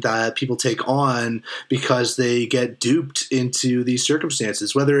self-flagellation that people take on because they get duped into these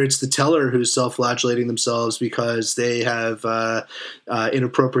circumstances, whether it's the teller who's self-flagellating themselves because they have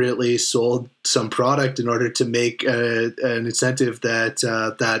inappropriately sold some product in order to make an incentive that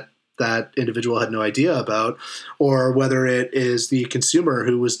individual had no idea about, or whether it is the consumer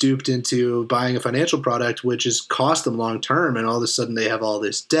who was duped into buying a financial product which has cost them long term, and all of a sudden they have all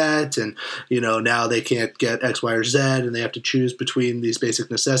this debt, and now they can't get X, Y, or Z, and they have to choose between these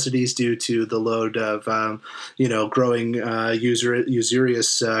basic necessities due to the load of growing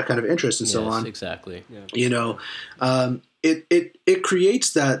usurious kind of interest and so on. Exactly. It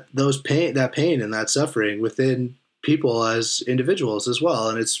creates that pain and that suffering within people as individuals as well,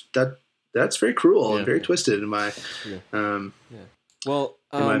 and that's very cruel and very twisted in my well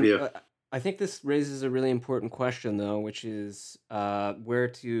in my view. I think this raises a really important question though, which is where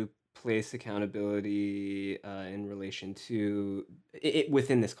to place accountability in relation to it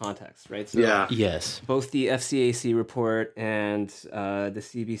within this context, right? So yes, both the FCAC report and the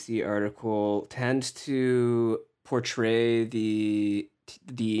CBC article tend to portray the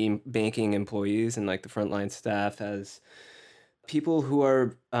the banking employees and like the frontline staff as people who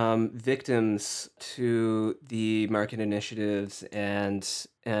are victims to the market initiatives, and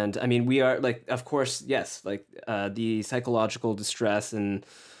I mean, we are like, of course, yes, like the psychological distress and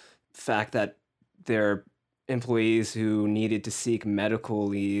fact that they're employees who needed to seek medical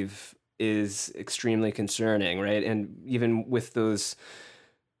leave is extremely concerning, right? And even with those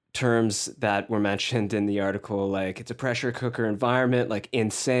terms that were mentioned in the article, like it's a pressure cooker environment, like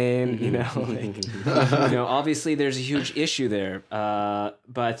insane, like, obviously there's a huge issue there.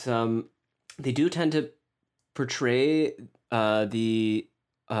 But they do tend to portray the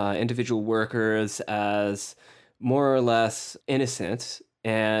individual workers as more or less innocent.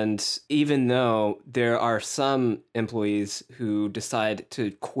 And even though there are some employees who decide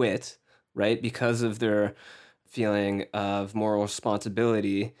to quit, right, because of their feeling of moral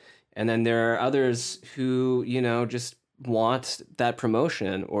responsibility, and then there are others who just want that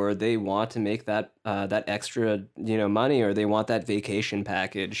promotion, or they want to make that that extra money, or they want that vacation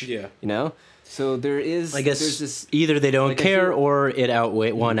package. So there is, I guess, there's this, either they don't like, care or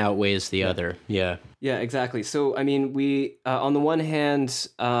one outweighs the other. Yeah, exactly. So I mean, we on the one hand,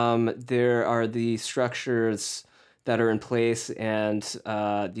 there are the structures that are in place, and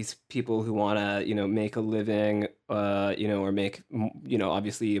these people who want to make a living, or make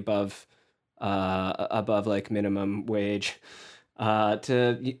obviously above like minimum wage,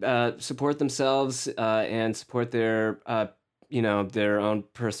 to support themselves and support their their own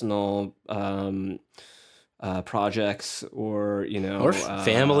personal projects, or or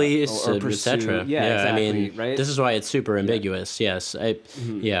families, or etc. Exactly, I mean, right? this is why it's super ambiguous. Yes,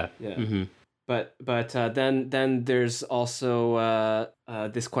 But then there's also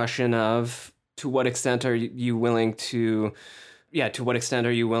this question of to what extent are you willing to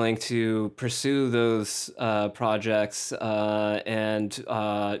pursue those projects and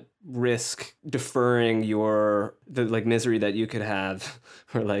risk deferring the like misery that you could have,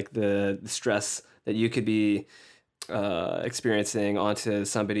 or like the stress that you could be experiencing onto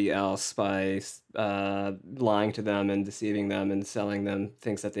somebody else by lying to them and deceiving them and selling them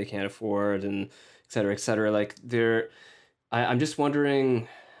things that they can't afford, and et cetera, et cetera. Like I'm just wondering,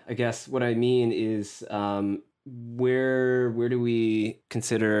 I guess what I mean is, where do we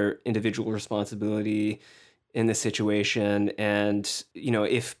consider individual responsibility in this situation? And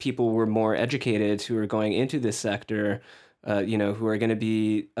if people were more educated who are going into this sector, who are going to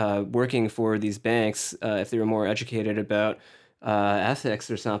be working for these banks, if they were more educated about ethics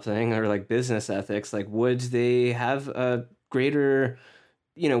or something, or like business ethics, like would they have a greater,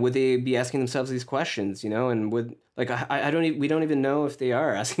 would they be asking themselves these questions, and would, like, we don't even know if they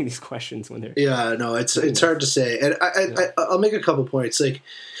are asking these questions when they're... Yeah, no, it's hard to say. And I'll make a couple points. Like,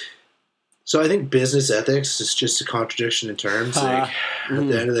 so I think business ethics is just a contradiction in terms. Like, at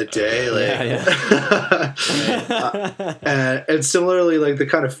the end of the day, like, and similarly, like the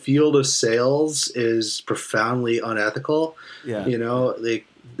kind of field of sales is profoundly unethical. Yeah, like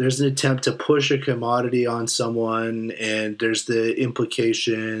there's an attempt to push a commodity on someone, and there's the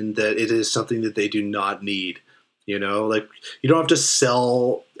implication that it is something that they do not need. Like you don't have to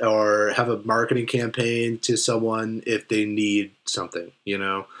sell or have a marketing campaign to someone if they need something.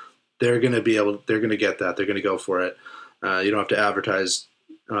 They're going to get that. They're going to go for it. You don't have to advertise,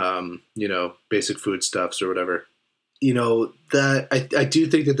 basic foodstuffs or whatever. That I do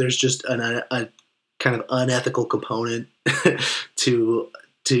think that there's just a kind of unethical component to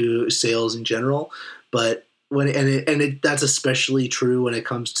sales in general, but that's especially true when it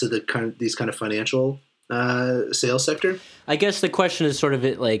comes to these kind of financial sales sector. I guess the question is sort of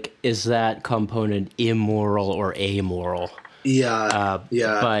like, is that component immoral or amoral? Yeah.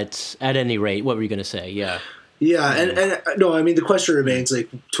 But at any rate, what were you going to say? Yeah. Yeah, and no, I mean, the question remains, like,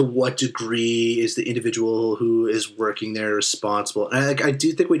 to what degree is the individual who is working there responsible? And I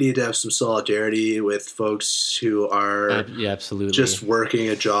do think we need to have some solidarity with folks who are absolutely just working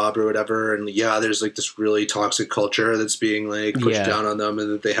a job or whatever. And there's like this really toxic culture that's being like pushed down on them, and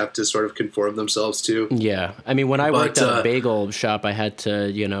that they have to sort of conform themselves to. Yeah, I mean, when I worked at a bagel shop, I had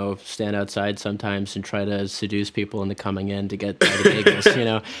to stand outside sometimes and try to seduce people into coming in to get the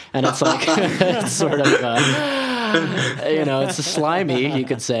bagels, and it's like it's sort of. It's a slimy, you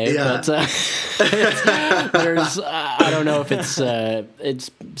could say, but there's I don't know if it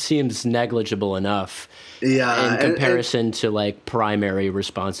seems negligible enough in comparison to like primary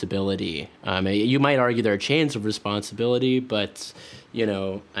responsibility. You might argue there are chains of responsibility, but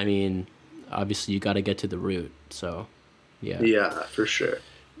I mean, obviously you got to get to the root. So yeah, for sure.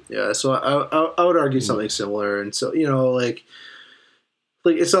 Yeah, so I would argue something similar, and so like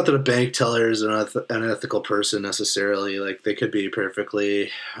like, it's not that a bank teller is an unethical person necessarily. Like, they could be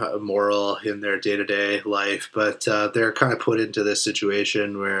perfectly moral in their day-to-day life, but they're kind of put into this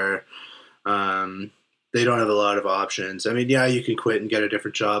situation where they don't have a lot of options. I mean, yeah, you can quit and get a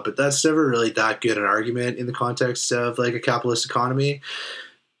different job, but that's never really that good an argument in the context of like a capitalist economy.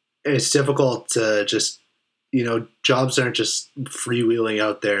 It's difficult to just, jobs aren't just freewheeling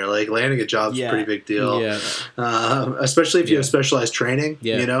out there. Like, landing a job is a pretty big deal. Yeah. Especially if you have specialized training,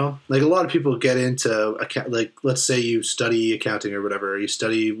 like a lot of people get into like, let's say you study accounting or whatever, you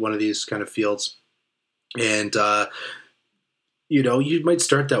study one of these kind of fields, and you might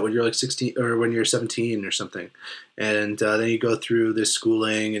start that when you're like 16 or when you're 17 or something. And then you go through this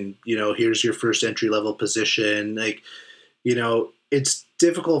schooling and, here's your first entry level position. Like, it's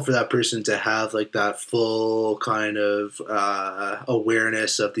difficult for that person to have like that full kind of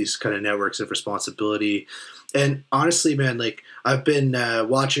awareness of these kind of networks of responsibility. And honestly, man, like I've been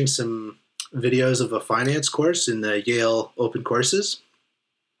watching some videos of a finance course in the Yale Open Courses,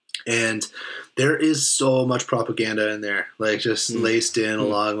 and there is so much propaganda in there, like just laced in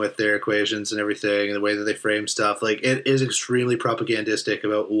along with their equations and everything, and the way that they frame stuff. Like, it is extremely propagandistic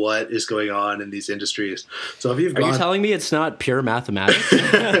about what is going on in these industries. So if you've Are you telling me it's not pure mathematics?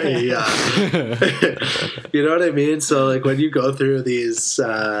 Yeah. You know what I mean? So like when you go through these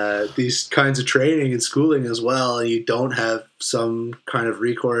kinds of training and schooling as well, and you don't have some kind of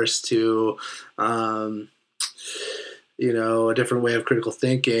recourse to a different way of critical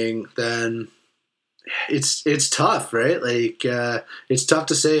thinking, then it's tough, right? Like, it's tough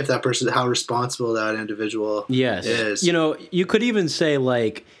to say if that person, how responsible that individual is. You could even say,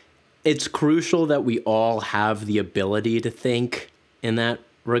 like, it's crucial that we all have the ability to think in that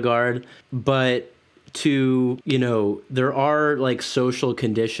regard, but there are, like, social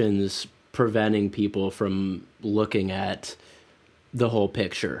conditions preventing people from looking at the whole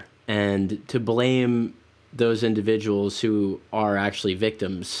picture, and to blame those individuals who are actually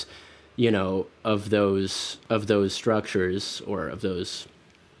victims, of those structures or of those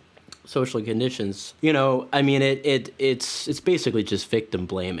social conditions. I mean, it's basically just victim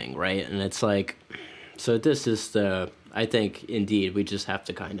blaming, right? And it's like, so this is I think indeed we just have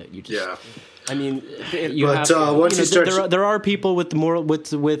to kind of I mean, there are people with more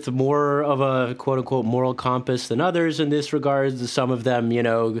of a quote unquote moral compass than others in this regard. Some of them,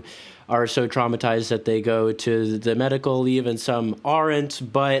 are so traumatized that they go to the medical leave, and some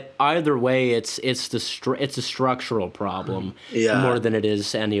aren't. But either way, it's a structural problem more than it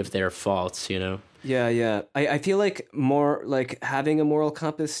is any of their faults. Yeah. I feel like more like having a moral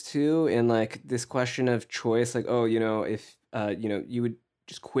compass too, in like this question of choice, like, if you would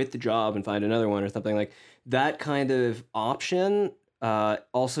just quit the job and find another one or something, like that kind of option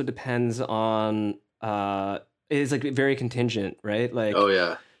also depends on is like very contingent, right? Like,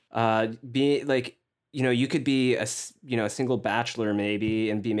 be like, you could be a single bachelor maybe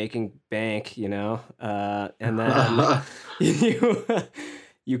and be making bank, and then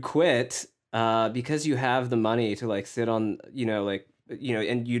you quit because you have the money to like sit on,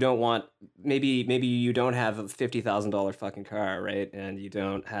 and you don't want, maybe you don't have a $50,000 fucking car, right? And you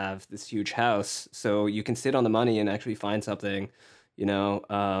don't have this huge house, so you can sit on the money and actually find something,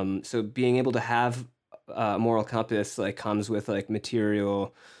 so being able to have a moral compass like comes with like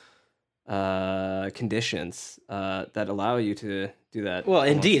material conditions that allow you to do that. Well,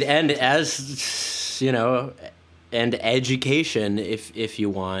 indeed, and as and education, if you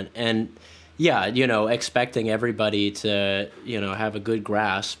want, and expecting everybody to have a good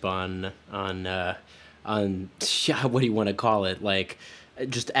grasp on what do you want to call it, like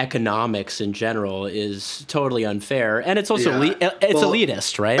just economics in general, is totally unfair, and it's also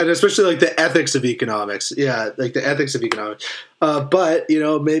elitist, right? And especially like the ethics of economics, like the ethics of economics. But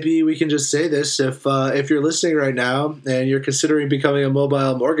maybe we can just say this: if you're listening right now and you're considering becoming a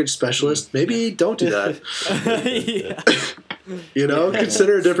mobile mortgage specialist, maybe don't do that.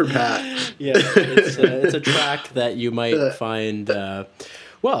 Consider a different path. It's a tract that you might find.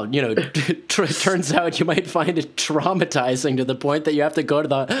 Turns out you might find it traumatizing to the point that you have to go to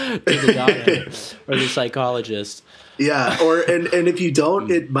the doctor or the psychologist. Yeah, and if you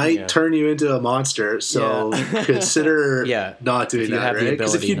don't, it might turn you into a monster. So consider not doing that, right?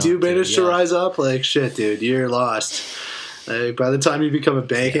 Because if you do manage to rise up, like, shit, dude, you're lost. Like, by the time you become a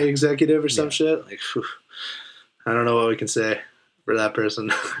banking executive or some shit, like, whew, I don't know what we can say for that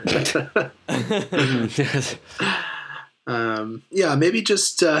person. Maybe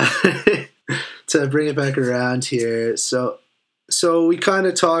just to bring it back around here. So we kind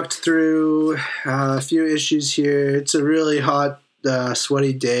of talked through a few issues here. It's a really hot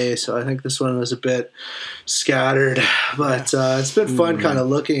sweaty day, so I think this one was a bit scattered. But it's been fun kind of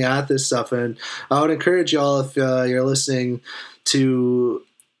looking at this stuff, and I would encourage y'all, if you're listening, to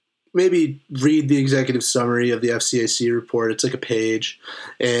maybe read the executive summary of the FCAC report. It's like a page,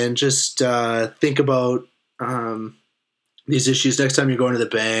 and just think about these issues next time you're going to the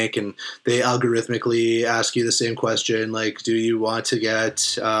bank and they algorithmically ask you the same question, like, do you want to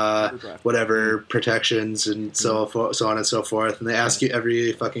get whatever protections and so on and so forth, and they ask you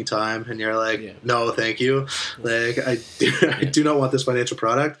every fucking time, and you're like, no, thank you. Like, I do not want this financial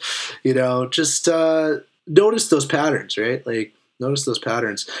product. Just notice those patterns, right? Like, notice those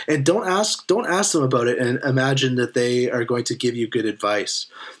patterns, and don't ask them about it and imagine that they are going to give you good advice.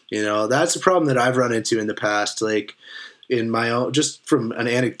 That's a problem that I've run into in the past, like in my own, just from an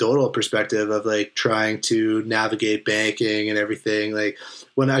anecdotal perspective of like trying to navigate banking and everything. Like,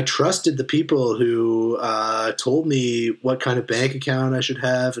 when I trusted the people who told me what kind of bank account I should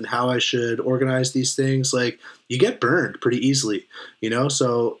have and how I should organize these things, like, you get burned pretty easily,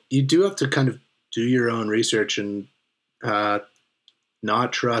 so you do have to kind of do your own research and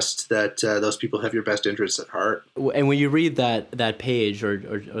not trust that those people have your best interests at heart. And when you read that page or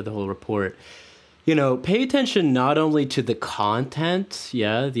the whole report, pay attention not only to the content,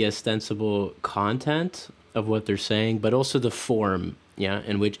 the ostensible content of what they're saying, but also the form,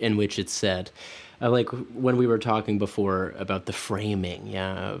 in which it's said. Like when we were talking before about the framing,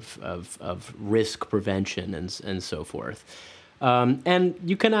 of risk prevention and so forth. And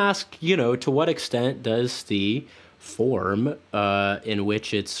you can ask, to what extent does the form in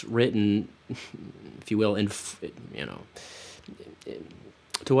which it's written, if you will,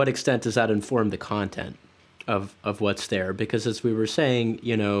 to what extent does that inform the content of what's there? Because as we were saying,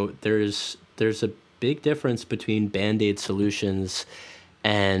 there's a big difference between Band-Aid solutions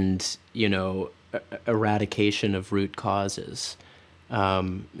and, eradication of root causes.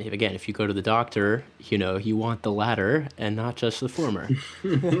 Again, if you go to the doctor, you want the latter and not just the former.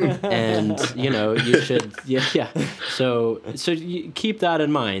 And, you should, So you keep that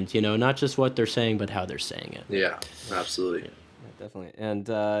in mind, not just what they're saying, but how they're saying it. Yeah, absolutely. Yeah, definitely. And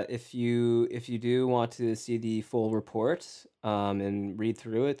if you do want to see the full report and read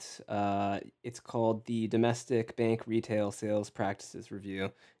through it, it's called the Domestic Bank Retail Sales Practices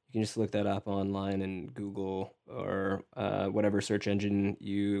Review. You can just look that up online and Google or whatever search engine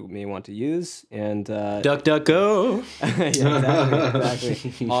you may want to use. And DuckDuckGo. Yeah,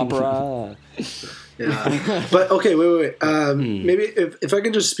 exactly. Opera. Yeah. But okay, wait. Maybe if I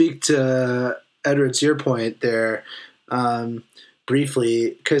can just speak to Edward, to your point there,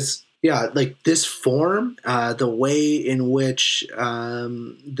 briefly, because like this form, the way in which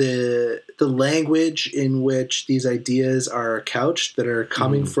the language in which these ideas are couched, that are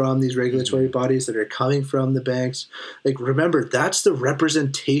coming from these regulatory bodies, that are coming from the banks, like, remember, that's the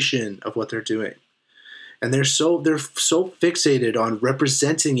representation of what they're doing. And they're so fixated on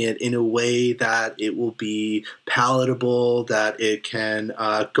representing it in a way that it will be palatable, that it can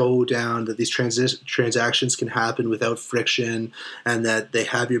go down, that these transactions can happen without friction, and that they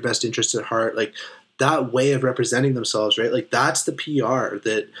have your best interests at heart. Like, that way of representing themselves, right? Like, that's the PR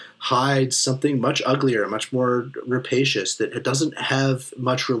that hides something much uglier, much more rapacious, that it doesn't have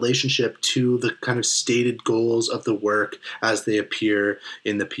much relationship to the kind of stated goals of the work as they appear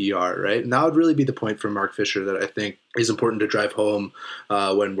in the PR, right? And that would really be the point from Mark Fisher that I think is important to drive home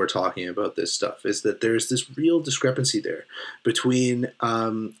when we're talking about this stuff, is that there's this real discrepancy there between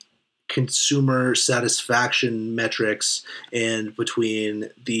consumer satisfaction metrics and between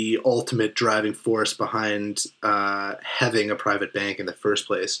the ultimate driving force behind having a private bank in the first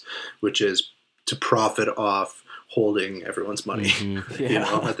place, which is to profit off holding everyone's money, at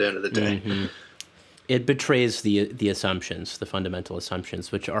the end of the day. It betrays the assumptions, the fundamental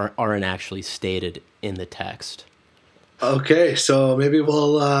assumptions, which aren't actually stated in the text. Okay, so maybe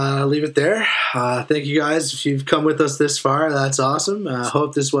we'll leave it there. Thank you guys. If you've come with us this far, that's awesome. I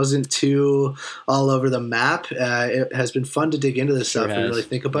hope this wasn't too all over the map. It has been fun to dig into this stuff and really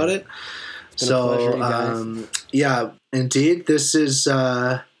think about it. Pleasure, you guys. Yeah, indeed. This is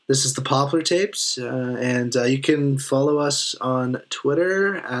the Poplar Tapes, and you can follow us on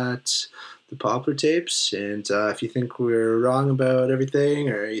Twitter at the Poplar Tapes, and if you think we're wrong about everything,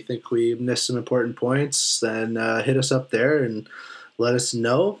 or you think we missed some important points, then hit us up there and let us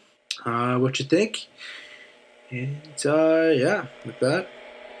know what you think. And with that,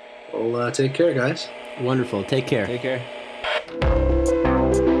 we'll take care, guys. Wonderful. Take care. Take care.